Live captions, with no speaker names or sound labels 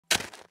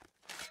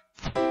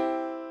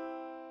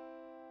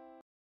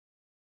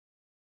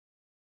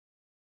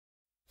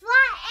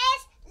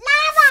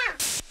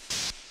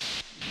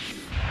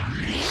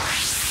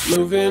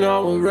Moving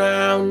all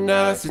around,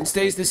 nothing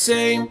stays the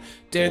same.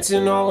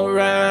 Dancing all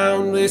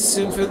around,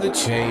 listen for the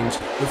change.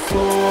 The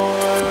floor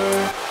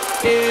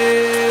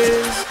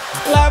is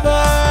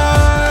lava.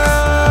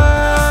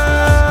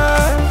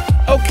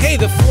 Okay,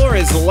 the floor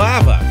is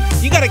lava.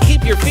 You gotta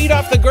keep your feet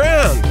off the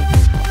ground.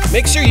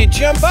 Make sure you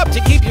jump up to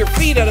keep your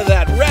feet out of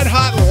that red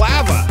hot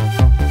lava.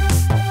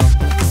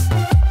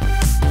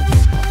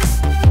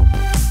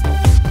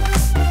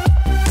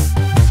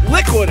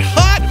 Liquid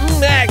hot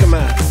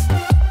magma.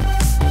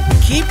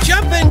 Keep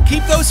jumping,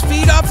 keep those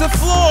feet off the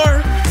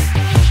floor.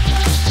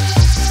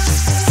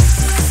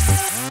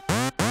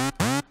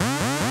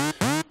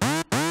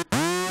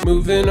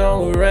 Moving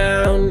all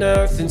around,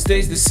 nothing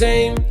stays the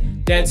same.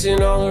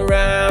 Dancing all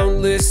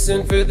around,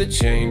 listen for the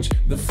change.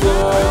 The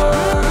floor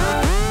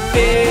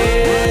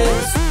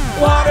is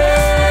water.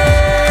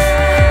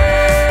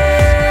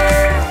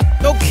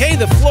 Okay,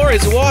 the floor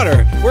is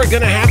water. We're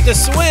gonna have to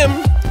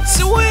swim.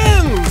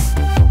 Swim!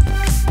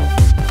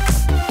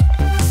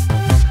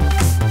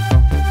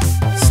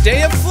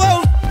 Stay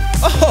afloat.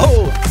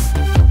 Oh,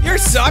 your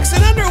socks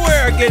and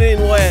underwear are getting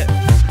wet.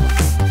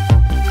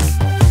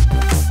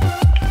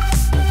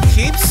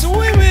 Keep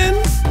swimming.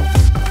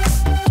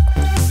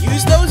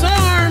 Use those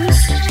arms.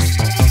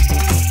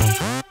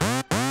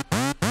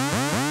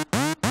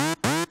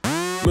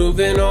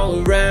 Moving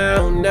all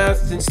around,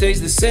 nothing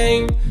stays the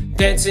same.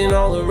 Dancing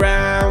all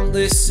around,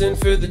 listen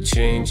for the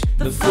change.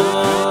 The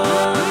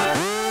floor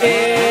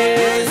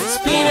is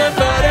peanut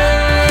butter.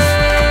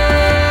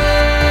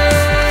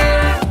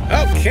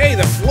 Okay,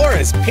 the floor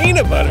is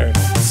peanut butter.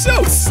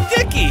 So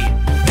sticky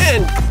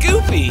and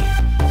goopy.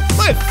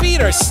 My feet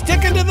are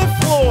sticking to the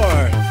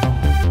floor.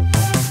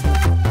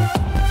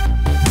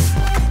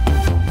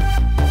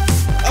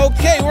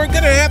 Okay, we're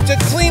gonna have to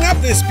clean up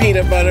this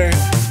peanut butter.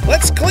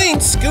 Let's clean,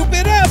 scoop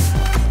it up.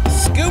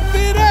 Scoop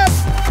it up.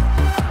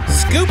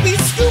 Scoopy,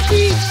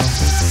 scoopy.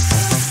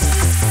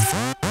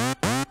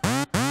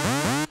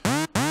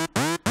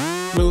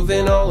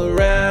 Moving all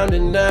around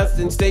and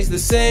nothing stays the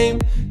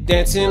same.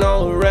 Dancing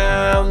all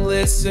around,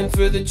 listen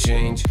for the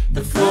change.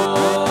 The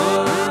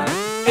floor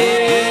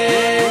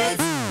is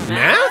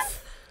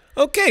math?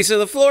 Okay, so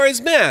the floor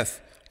is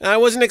math. I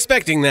wasn't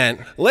expecting that.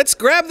 Let's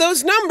grab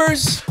those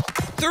numbers.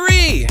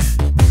 3,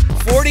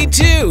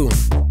 42.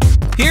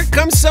 Here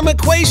comes some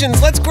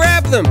equations, let's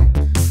grab them.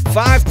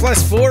 5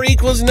 plus 4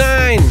 equals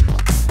 9.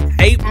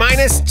 8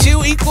 minus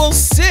 2 equals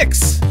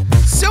 6.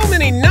 So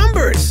many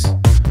numbers.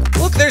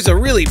 Look, there's a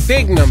really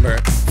big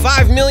number.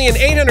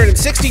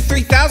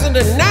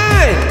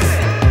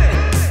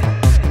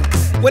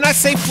 5,863,009. When I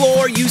say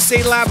floor, you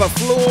say lava.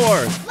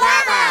 Floor.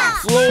 Lava.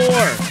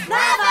 Floor.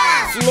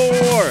 Lava.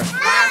 Floor.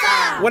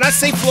 Lava. When I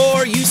say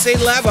floor, you say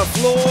lava.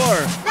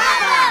 Floor.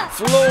 Lava.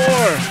 Floor.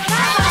 Lava.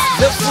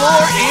 The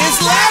floor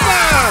is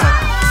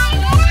lava.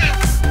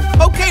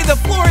 Okay, the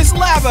floor is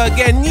lava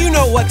again. You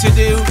know what to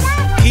do.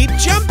 Keep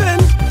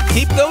jumping.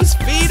 Keep those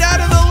feet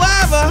out of the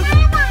lava.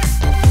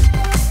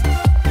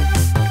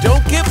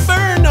 Don't get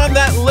burned on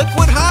that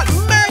liquid hot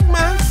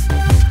magma.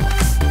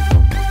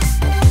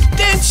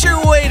 Dance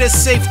your way to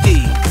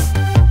safety.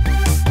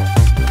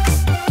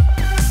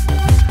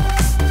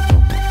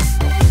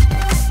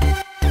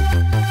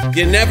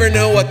 You never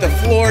know what the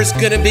floor's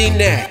gonna be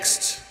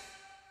next.